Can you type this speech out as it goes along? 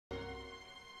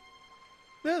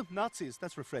Oh, Nazis.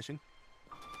 That's refreshing.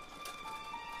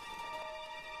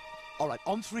 All right,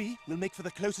 on three, we'll make for the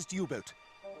closest U-boat.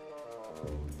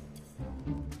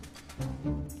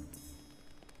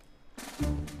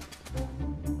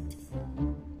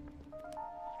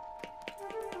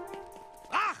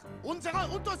 Ach, unsere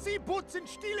Unterseeboots sind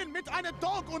Stielen mit einem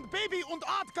Dog und Baby und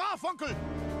Art Garfunkel.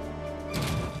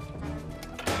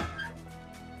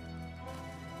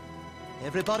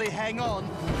 Everybody hang on.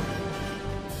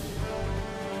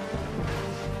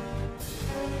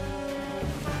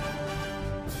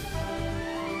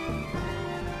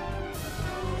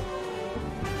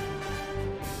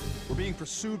 We're being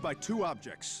pursued by two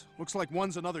objects. Looks like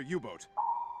one's another U-boat.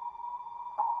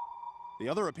 The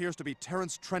other appears to be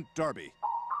Terence Trent D'Arby.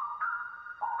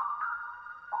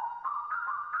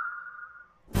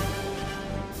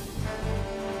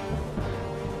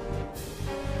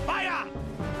 Fire!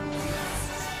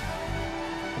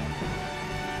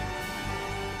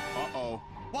 Uh-oh.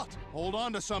 What? Hold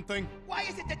on to something. Why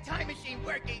isn't the time machine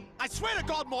working? I swear to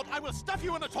God, Mort, I will stuff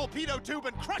you in a torpedo tube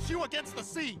and crush you against the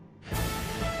sea.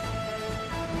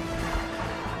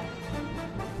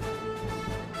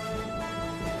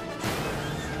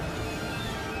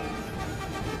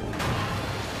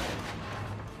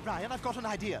 Ryan, I've got an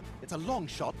idea. It's a long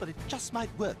shot, but it just might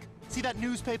work. See that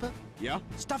newspaper? Yeah?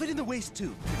 Stuff it in the waste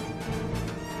tube.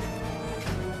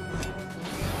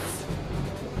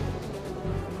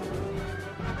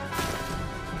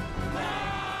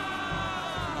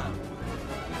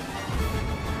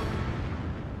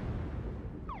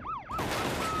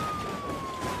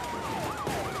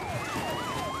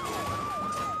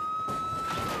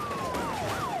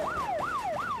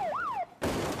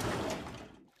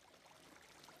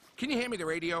 Can you hand me the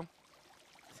radio?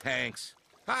 Thanks.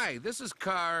 Hi, this is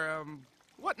car,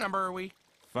 what number are we?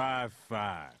 5-5.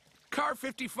 Car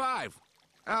 55.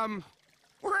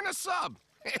 We're in a sub.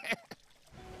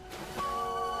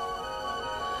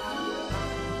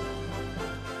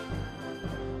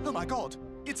 Oh my God,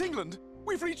 it's England.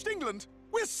 We've reached England.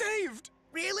 We're saved.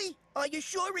 Really? Are you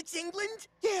sure it's England?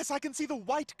 Yes, I can see the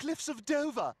white cliffs of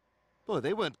Dover. Boy,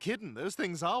 they weren't kidding. Those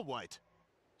things are white.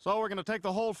 So we're going to take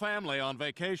the whole family on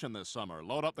vacation this summer,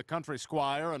 load up the country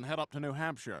squire, and head up to New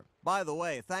Hampshire. By the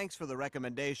way, thanks for the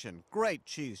recommendation. Great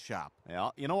cheese shop.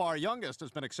 Yeah, you know, our youngest has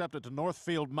been accepted to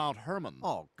Northfield Mount Hermon.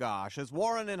 Oh, gosh. Is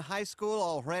Warren in high school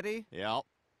already? Yeah.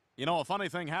 You know, a funny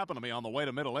thing happened to me on the way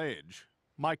to middle age.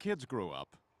 My kids grew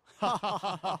up.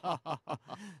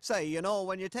 Say, you know,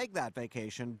 when you take that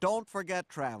vacation, don't forget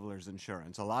traveler's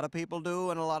insurance. A lot of people do,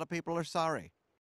 and a lot of people are sorry.